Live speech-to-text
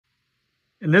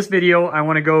In this video, I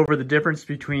want to go over the difference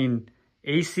between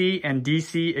AC and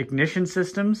DC ignition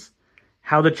systems,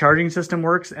 how the charging system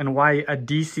works, and why a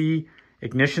DC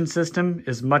ignition system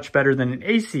is much better than an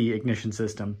AC ignition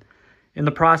system. In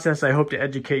the process, I hope to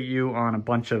educate you on a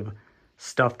bunch of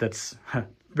stuff that's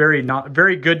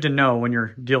very good to know when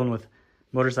you're dealing with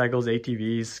motorcycles,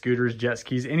 ATVs, scooters, jet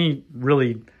skis, any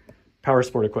really power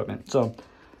sport equipment. So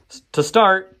to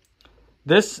start,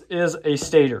 this is a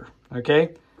stator,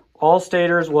 okay? All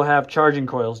stators will have charging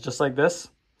coils just like this.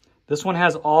 This one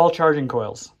has all charging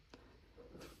coils.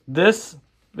 This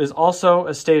is also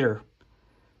a stator.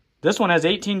 This one has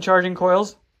 18 charging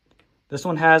coils. This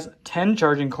one has 10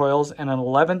 charging coils and an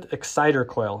 11th exciter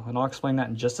coil. And I'll explain that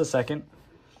in just a second.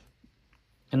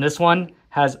 And this one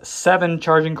has 7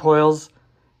 charging coils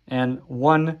and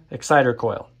 1 exciter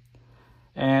coil.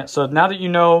 And so now that you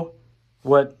know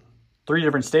what 3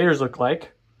 different stators look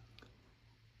like,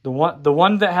 the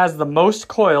one that has the most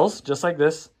coils, just like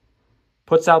this,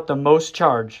 puts out the most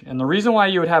charge. And the reason why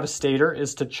you would have a stator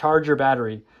is to charge your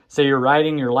battery. Say you're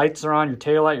riding, your lights are on, your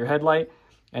tail light, your headlight,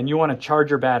 and you want to charge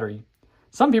your battery.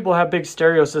 Some people have big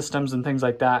stereo systems and things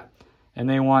like that, and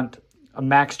they want a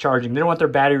max charging. They don't want their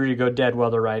battery to go dead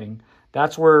while they're riding.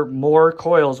 That's where more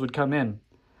coils would come in.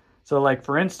 So like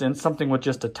for instance, something with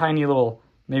just a tiny little,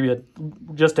 maybe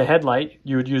just a headlight,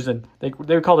 you would use they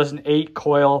would call this an 8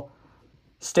 coil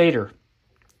stator.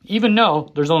 Even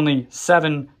though there's only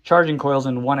 7 charging coils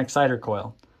and 1 exciter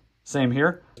coil. Same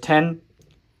here, 10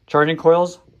 charging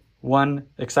coils, 1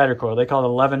 exciter coil. They call it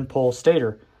 11 pole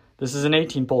stator. This is an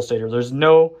 18 pole stator. There's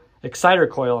no exciter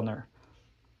coil in there.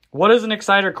 What is an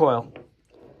exciter coil?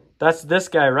 That's this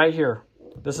guy right here.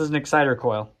 This is an exciter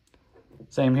coil.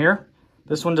 Same here.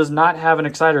 This one does not have an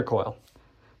exciter coil.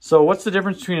 So what's the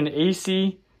difference between an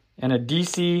AC and a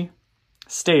DC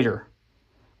stator?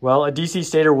 Well, a DC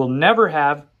stator will never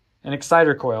have an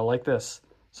exciter coil like this.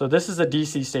 So this is a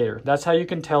DC stator. That's how you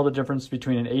can tell the difference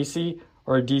between an AC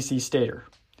or a DC stator.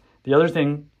 The other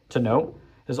thing to note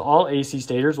is all AC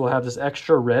stators will have this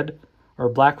extra red or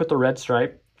black with the red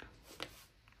stripe.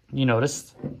 You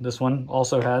notice this one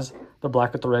also has the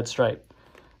black with the red stripe.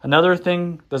 Another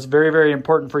thing that's very, very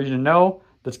important for you to know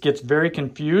that gets very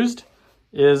confused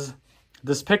is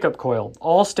this pickup coil.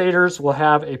 All stators will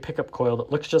have a pickup coil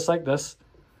that looks just like this.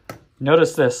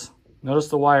 Notice this. Notice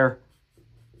the wire.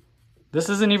 This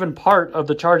isn't even part of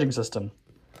the charging system,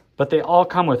 but they all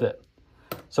come with it.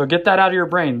 So get that out of your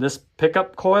brain. This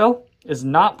pickup coil is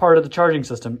not part of the charging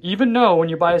system, even though when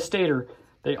you buy a stator,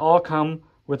 they all come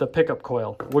with a pickup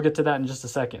coil. We'll get to that in just a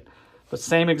second. But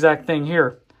same exact thing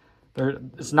here.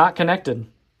 It's not connected.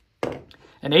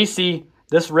 An AC,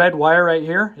 this red wire right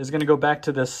here is going to go back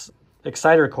to this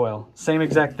exciter coil. Same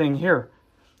exact thing here.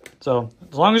 So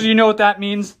as long as you know what that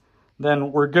means,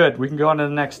 then we're good. We can go on to the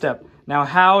next step. Now,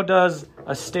 how does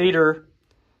a stator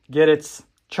get its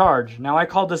charge? Now, I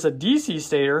called this a DC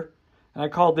stator, and I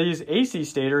called these AC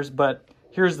stators, but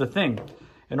here's the thing.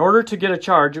 In order to get a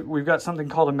charge, we've got something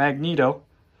called a magneto.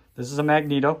 This is a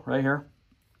magneto right here.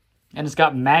 And it's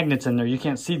got magnets in there. You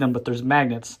can't see them, but there's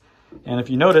magnets. And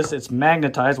if you notice, it's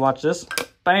magnetized. Watch this.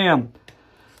 Bam!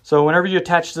 So whenever you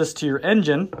attach this to your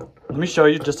engine, let me show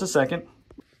you just a second.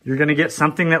 You're going to get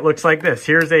something that looks like this.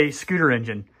 Here's a scooter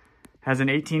engine. Has an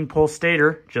 18-pole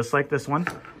stator, just like this one.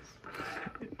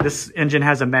 This engine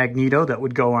has a magneto that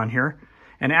would go on here.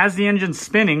 And as the engine's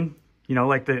spinning, you know,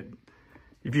 like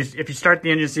if you start the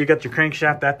engine, so you got your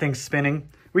crankshaft, that thing's spinning.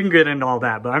 We can get into all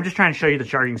that, but I'm just trying to show you the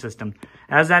charging system.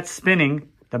 As that's spinning,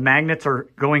 the magnets are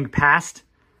going past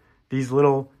these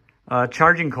little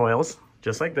charging coils,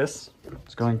 just like this.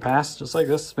 It's going past, just like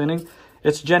this, spinning.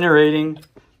 It's generating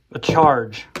a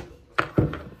charge.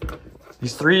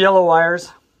 These 3 yellow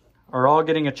wires are all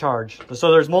getting a charge.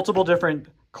 So there's multiple different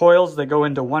coils that go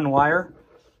into one wire,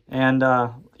 and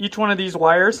each one of these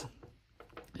wires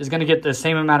is going to get the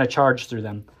same amount of charge through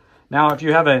them. Now, if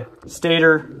you have a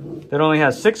stator that only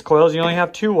has 6 coils, you only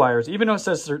have 2 wires. Even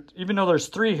though there's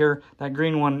 3 here, that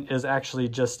green one is actually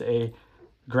just a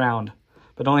ground,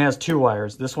 but only has 2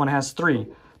 wires. This one has 3,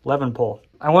 11 pole.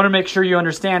 I want to make sure you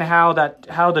understand how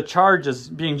the charge is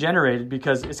being generated,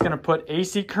 because it's going to put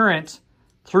AC current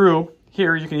through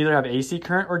here. You can either have AC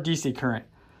current or DC current.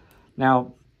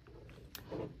 Now,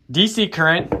 DC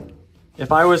current,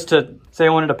 if I was to say I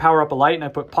wanted to power up a light and I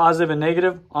put positive and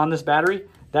negative on this battery,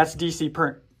 that's DC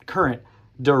current,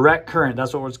 direct current.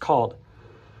 That's what it's called.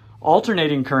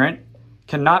 Alternating current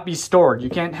cannot be stored. You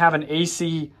can't have an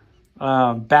AC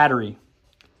battery.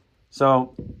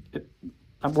 So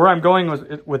where I'm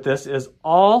going with this is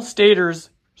all stators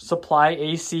supply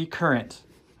AC current,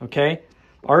 okay?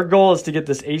 Our goal is to get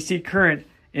this AC current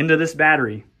into this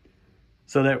battery.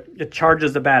 so that it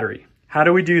charges the battery. How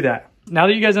do we do that? Now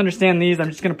that you guys understand these, I'm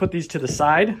just going to put these to the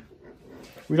side.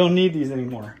 We don't need these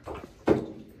anymore.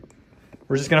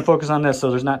 We're just going to focus on this so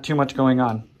there's not too much going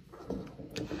on.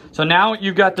 So now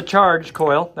you've got the charge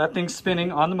coil. That thing's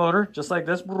spinning on the motor just like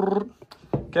this.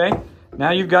 Okay,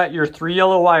 now you've got your 3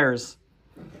 yellow wires.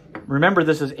 Remember,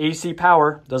 this is AC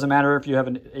power. Doesn't matter if you have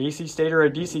an AC stator or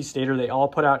a DC stator, they all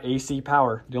put out AC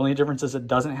power. The only difference is it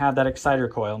doesn't have that exciter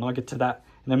coil, and I'll get to that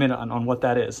in a minute on what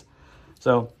that is.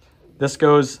 So this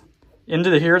goes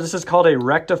into here. This is called a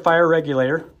rectifier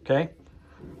regulator, okay?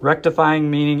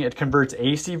 Rectifying meaning it converts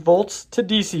AC volts to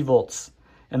DC volts,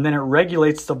 and then it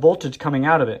regulates the voltage coming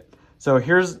out of it. So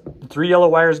here's the 3 yellow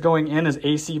wires going in as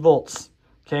AC volts,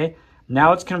 okay?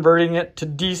 Now it's converting it to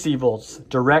DC volts,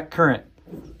 direct current.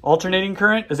 Alternating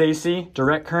current is AC,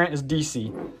 direct current is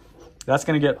DC. That's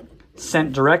going to get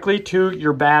sent directly to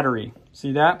your battery.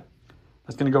 See that?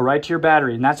 That's going to go right to your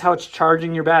battery, and that's how it's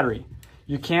charging your battery.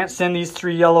 You can't send these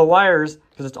 3 yellow wires,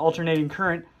 because it's alternating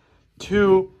current,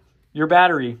 to your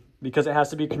battery, because it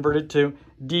has to be converted to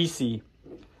DC.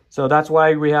 So that's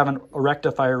why we have a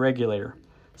rectifier regulator.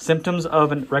 Symptoms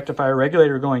of a rectifier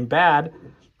regulator going bad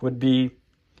would be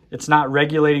it's not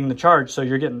regulating the charge, so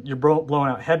you're blowing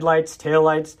out headlights,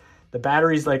 taillights, the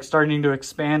battery's like starting to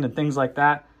expand and things like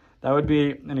that. That would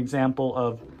be an example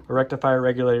of a rectifier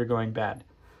regulator going bad.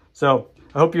 So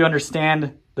I hope you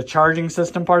understand the charging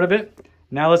system part of it.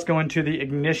 Now let's go into the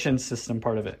ignition system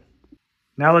part of it.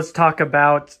 Now let's talk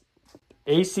about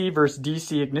AC versus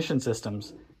DC ignition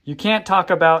systems. You can't talk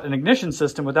about an ignition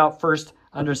system without first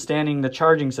understanding the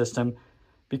charging system,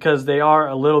 because they are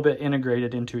a little bit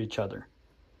integrated into each other.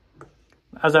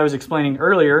 As I was explaining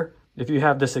earlier, if you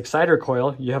have this exciter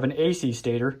coil, you have an AC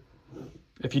stator.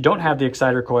 If you don't have the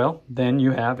exciter coil, then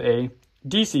you have a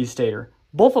DC stator.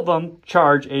 Both of them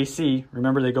charge AC.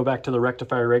 Remember, they go back to the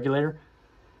rectifier regulator.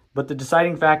 But the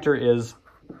deciding factor is,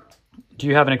 do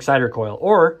you have an exciter coil?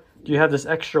 Or do you have this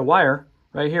extra wire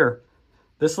right here?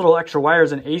 This little extra wire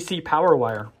is an AC power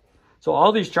wire. So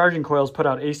all these charging coils put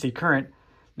out AC current,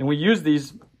 and we use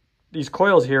these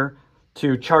coils here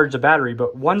to charge the battery,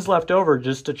 but one's left over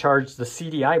just to charge the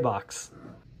CDI box.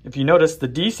 If you notice, the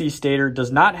DC stator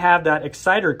does not have that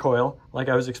exciter coil like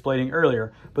I was explaining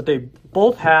earlier, but they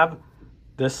both have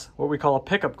this, what we call a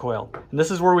pickup coil. And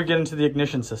this is where we get into the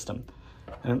ignition system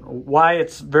and why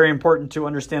it's very important to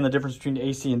understand the difference between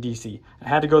AC and DC. I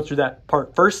had to go through that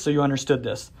part first so you understood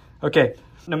this. Okay,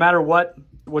 no matter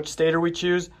which stator we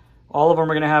choose, all of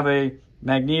them are going to have a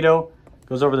magneto.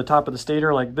 Goes over the top of the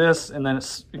stator like this, and then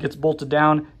it gets bolted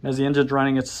down, and as the engine's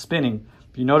running, it's spinning.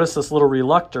 If you notice this little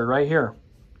reluctor right here,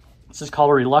 this is called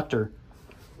a reluctor.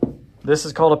 This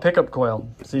is called a pickup coil.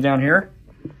 See down here?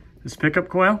 This pickup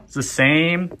coil, it's the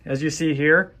same as you see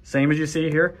here, same as you see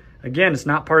here. Again, it's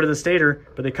not part of the stator,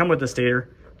 but they come with the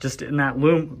stator, just in that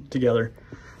loom together.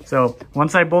 So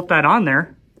once I bolt that on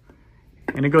there,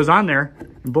 and it goes on there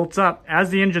and bolts up, as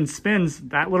the engine spins,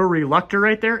 that little reluctor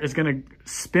right there is going to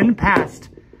spin past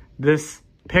this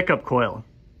pickup coil.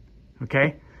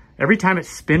 Okay, every time it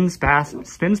spins past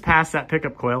that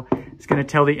pickup coil, it's going to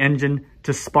tell the engine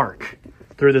to spark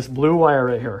through this blue wire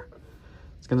right here.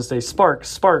 It's going to say spark,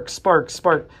 spark, spark,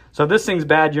 spark. So if this thing's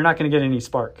bad, you're not going to get any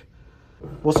spark.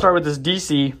 We'll start with this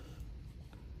DC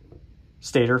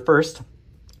stator first.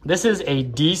 This is a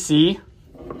DC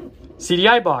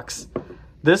CDI box.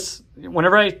 This,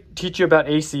 whenever I teach you about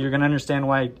AC, you're going to understand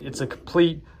why it's a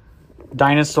complete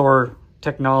dinosaur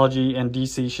technology, and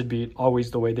DC should be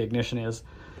always the way the ignition is.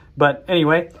 But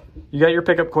anyway, you got your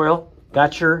pickup coil.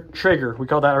 That's your trigger. We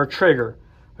call that our trigger.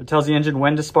 It tells the engine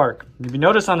when to spark. If you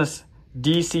notice on this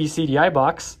DC CDI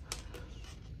box,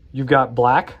 you've got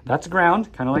black, that's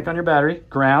ground, kind of like on your battery.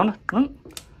 Ground,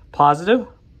 positive,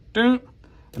 and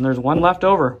there's one left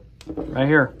over right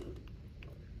here.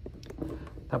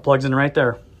 That plugs in right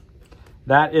there.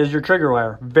 That is your trigger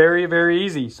wire. Very, very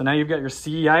easy. So now you've got your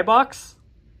CDI box,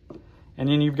 and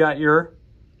then you've got your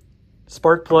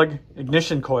spark plug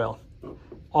ignition coil.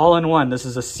 All in one. This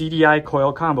is a CDI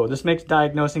coil combo. This makes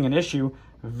diagnosing an issue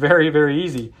very, very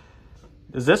easy.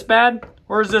 Is this bad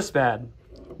or is this bad?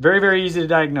 Very, very easy to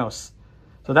diagnose.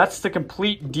 So that's the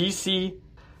complete DC.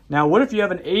 Now, what if you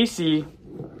have an AC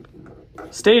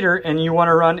stator and you want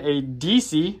to run a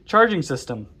DC charging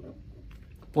system?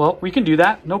 Well, we can do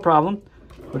that, no problem.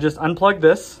 We'll just unplug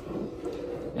this,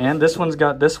 and this one's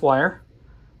got this wire.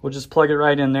 We'll just plug it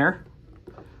right in there,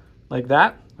 like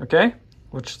that, okay?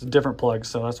 Which is a different plug,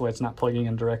 so that's why it's not plugging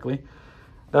in directly.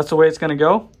 That's the way it's gonna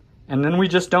go. And then we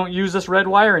just don't use this red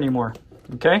wire anymore,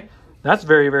 okay? That's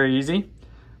very, very easy.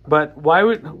 But why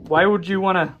would you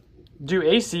wanna do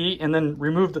AC and then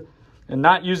remove and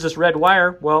not use this red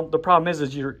wire, well, the problem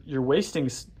is you're wasting,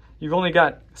 you've only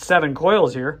got 7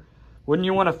 coils here. Wouldn't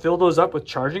you want to fill those up with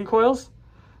charging coils?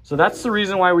 So that's the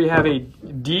reason why we have a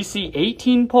DC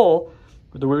 18 pole.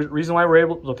 The reason why we're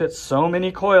able to fit so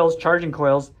many coils, charging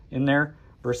coils in there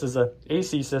versus a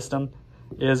AC system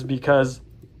is because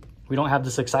we don't have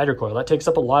this exciter coil. That takes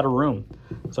up a lot of room.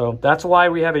 So that's why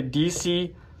we have a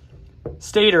DC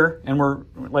stator, and we're,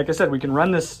 like I said, we can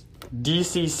run this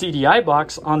DC CDI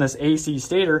box on this AC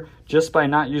stator just by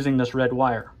not using this red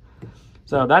wire.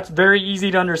 So that's very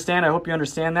easy to understand. I hope you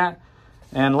understand that.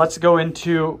 And let's go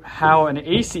into how an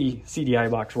AC CDI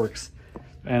box works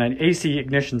and an AC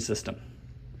ignition system.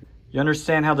 You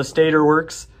understand how the stator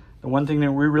works. The one thing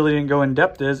that we really didn't go in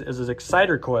depth is this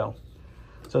exciter coil.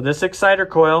 So this exciter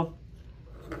coil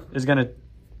is going to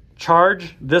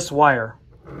charge this wire.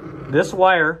 This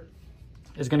wire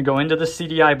is going to go into the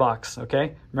CDI box,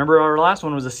 okay? Remember our last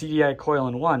one was a CDI coil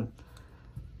in one.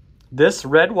 This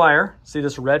red wire, see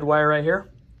this red wire right here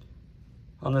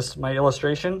on this, my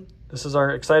illustration? This is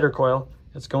our exciter coil.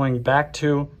 It's going back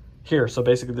to here. So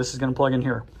basically this is going to plug in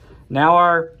here. Now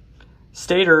our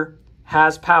stator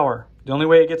has power. The only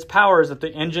way it gets power is if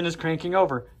the engine is cranking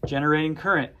over, generating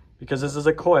current, because this is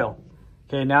a coil.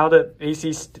 Okay, now the AC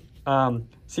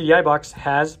CDI box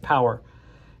has power.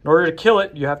 In order to kill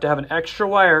it, you have to have an extra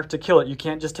wire to kill it. You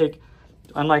can't just take,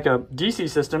 unlike a DC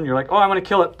system, you're like, oh, I'm going to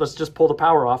kill it. Let's just pull the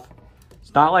power off.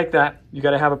 It's not like that. You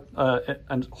got to have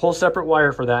a whole separate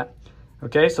wire for that.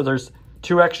 Okay, so there's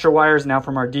 2 extra wires now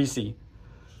from our DC.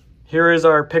 Here is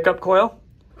our pickup coil.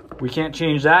 We can't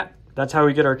change that. That's how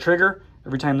we get our trigger.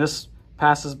 Every time this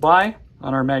passes by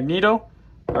on our magneto,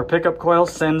 our pickup coil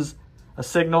sends a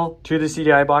signal to the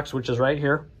CDI box, which is right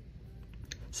here.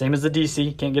 Same as the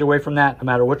DC, can't get away from that no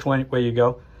matter which way you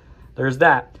go. There's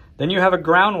that. Then you have a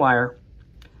ground wire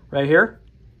right here.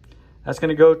 That's going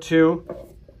to go to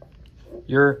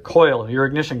your coil, your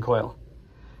ignition coil.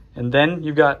 And then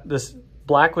you've got this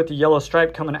black with the yellow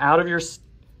stripe coming out of your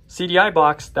CDI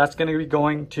box. That's going to be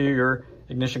going to your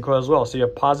ignition coil as well. So you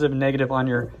have positive and negative on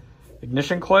your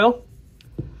ignition coil.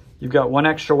 You've got 1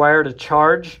 extra wire to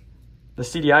charge the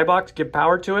CDI box, give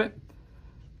power to it.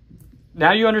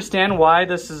 Now you understand why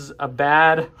this is a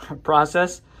bad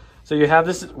process. So you have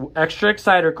this extra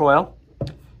exciter coil,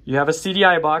 you have a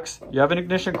CDI box, you have an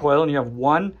ignition coil, and you have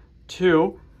 1,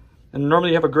 2, and normally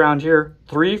you have a ground here,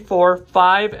 3, 4,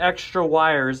 5 extra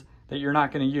wires that you're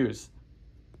not going to use.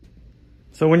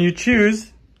 So when you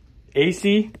choose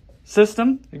AC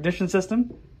system, ignition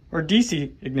system, or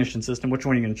DC ignition system, which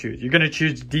one are you going to choose? You're going to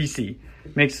choose DC.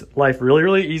 Makes life really,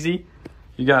 really easy.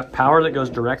 You got power that goes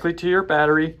directly to your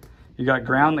battery. You got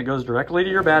ground that goes directly to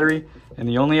your battery. And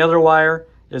the only other wire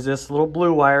is this little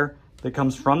blue wire that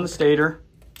comes from the stator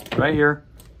right here.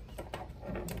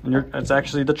 And it's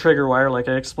actually the trigger wire, like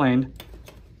I explained.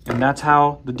 And that's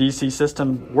how the DC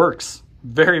system works.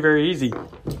 Very, very easy.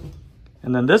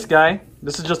 And then this guy,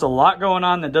 this is just a lot going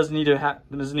on that doesn't need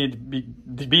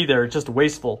to be there. It's just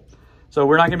wasteful. So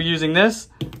we're not going to be using this.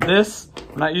 We're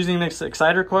not using this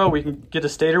exciter coil. We can get a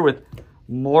stator with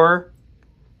more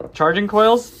charging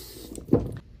coils.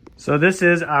 So this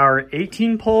is our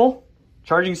 18-pole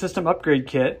charging system upgrade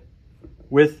kit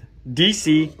with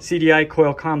DC CDI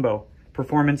coil combo,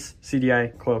 performance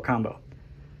CDI coil combo.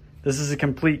 This is a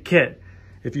complete kit.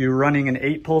 If you're running an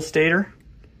 8-pole stator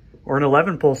or an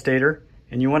 11-pole stator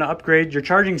and you want to upgrade your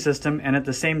charging system and at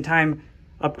the same time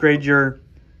upgrade your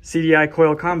CDI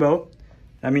coil combo,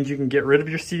 that means you can get rid of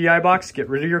your CDI box, get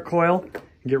rid of your coil,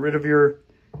 and get rid of your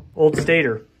old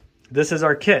stator. This is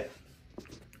our kit.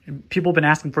 People have been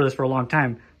asking for this for a long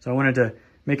time, so I wanted to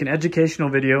make an educational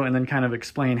video and then kind of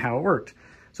explain how it worked.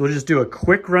 So we'll just do a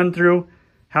quick run through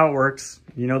how it works.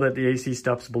 You know that the AC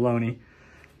stuff's baloney.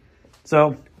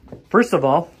 So first of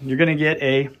all, you're going to get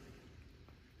a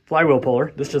flywheel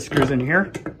puller. This just screws in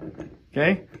here.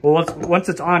 Okay. Well, once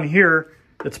it's on here,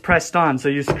 it's pressed on. So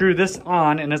you screw this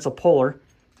on and it's a puller,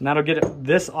 and that'll get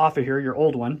this off of here, your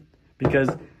old one, because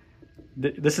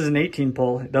this is an 18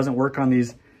 pole. It doesn't work on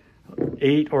these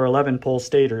 8 or 11 pole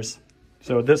stators.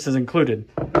 So this is included,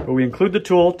 but we include the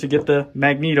tool to get the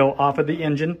magneto off of the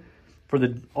engine for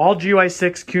the all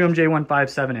GY6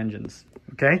 Qmb139 engines.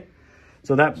 Okay.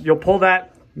 So that you'll pull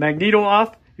that magneto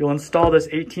off, you'll install this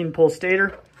 18 pole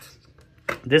stator.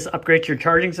 This upgrades your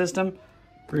charging system.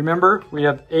 Remember, we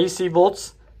have AC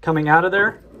volts coming out of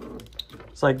there.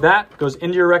 It's like that, goes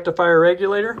into your rectifier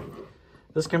regulator.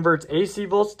 This converts AC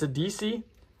volts to DC,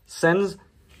 sends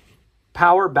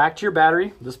power back to your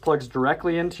battery. This plugs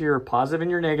directly into your positive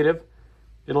and your negative.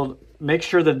 It'll make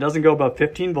sure that it doesn't go above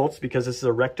 15 volts because this is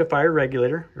a rectifier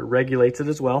regulator. It regulates it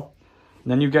as well.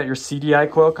 And then you've got your CDI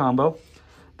coil combo.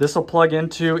 This will plug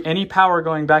into any power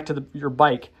going back to your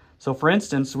bike. So for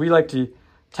instance, we like to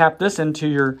tap this into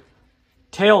your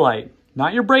tail light,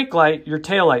 not your brake light, your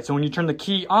tail light. So when you turn the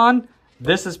key on,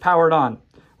 this is powered on.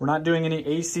 We're not doing any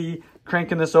AC,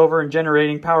 cranking this over and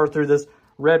generating power through this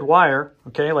red wire,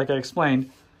 okay, like I explained.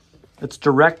 It's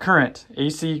direct current.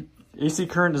 AC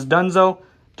current is donezo,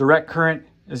 direct current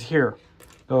is here.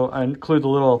 So I include the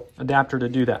little adapter to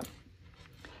do that.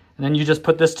 And then you just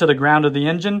put this to the ground of the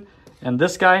engine, and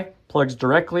this guy plugs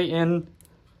directly in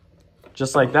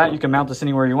just like that. You can mount this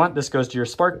anywhere you want. This goes to your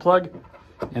spark plug,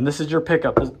 and this is your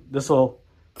pickup. This will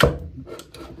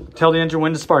tell the engine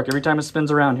when to spark every time it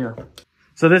spins around here.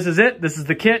 So this is it. This is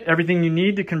the kit. Everything you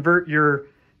need to convert your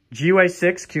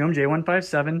GY6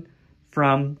 Qmb139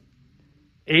 from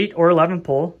 8 or 11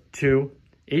 pole to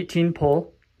 18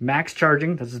 pole max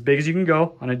charging. That's as big as you can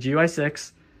go on a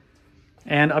GY6,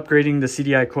 and upgrading the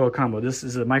CDI coil combo. This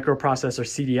is a microprocessor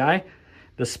CDI.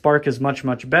 The spark is much,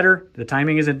 much better. The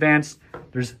timing is advanced.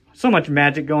 There's so much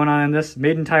magic going on in this.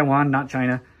 Made in Taiwan, not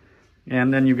China.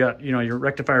 And then you've got, you know, your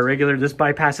rectifier regulator. This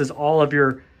bypasses all of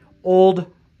your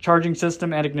old charging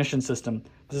system and ignition system.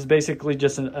 This is basically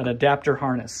just an adapter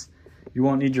harness. You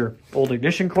won't need your old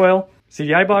ignition coil,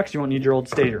 CDI box. You won't need your old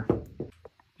stator.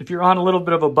 If you're on a little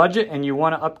bit of a budget and you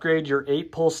want to upgrade your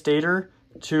 8-pole stator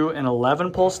to an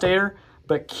 11-pole stator,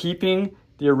 but keeping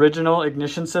the original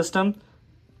ignition system,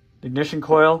 ignition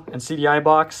coil, and CDI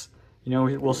box, you know,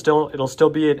 it'll still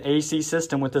be an AC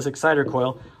system with this exciter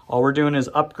coil. All we're doing is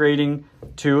upgrading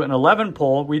to an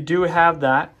 11-pole. We do have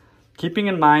that, keeping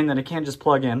in mind that it can't just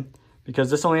plug in, because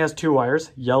this only has 2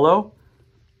 wires, yellow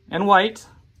and white.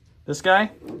 This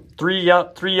guy, three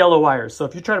yellow wires. So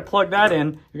if you try to plug that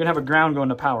in, you're gonna have a ground going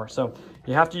to power. So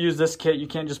you have to use this kit. You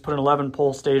can't just put an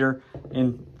 11-pole stator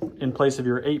in place of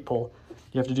your 8-pole.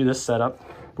 You have to do this setup.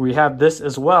 We have this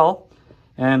as well,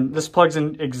 and this plugs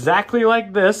in exactly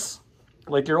like this,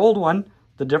 like your old one.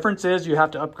 The difference is you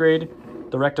have to upgrade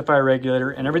the rectifier regulator,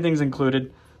 and everything's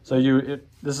included. So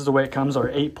this is the way it comes, our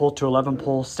 8-pole to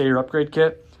 11-pole stator upgrade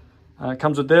kit. It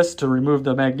comes with this to remove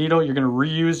the magneto. You're gonna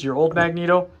reuse your old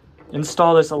magneto.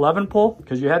 Install this 11-pole,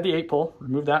 because you had the 8-pole.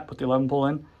 Remove that, put the 11-pole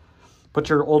in. Put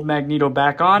your old magneto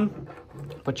back on.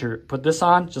 Put this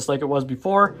on, just like it was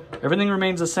before. Everything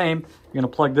remains the same. You're gonna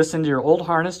plug this into your old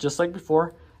harness, just like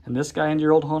before, and this guy into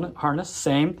your old harness,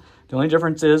 same. The only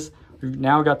difference is we've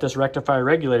now got this rectifier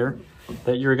regulator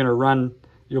that you're gonna run.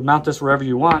 You'll mount this wherever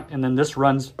you want, and then this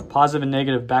runs positive and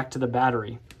negative back to the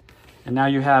battery. And now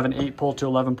you have an 8-pole to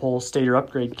 11-pole stator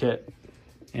upgrade kit,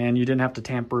 and you didn't have to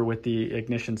tamper with the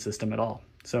ignition system at all.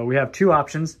 So we have 2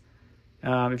 options.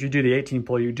 If you do the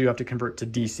 18-pole, you do have to convert to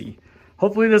DC.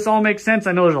 Hopefully this all makes sense.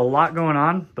 I know there's a lot going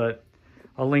on, but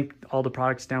I'll link all the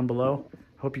products down below.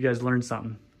 Hope you guys learned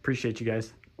something. Appreciate you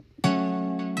guys.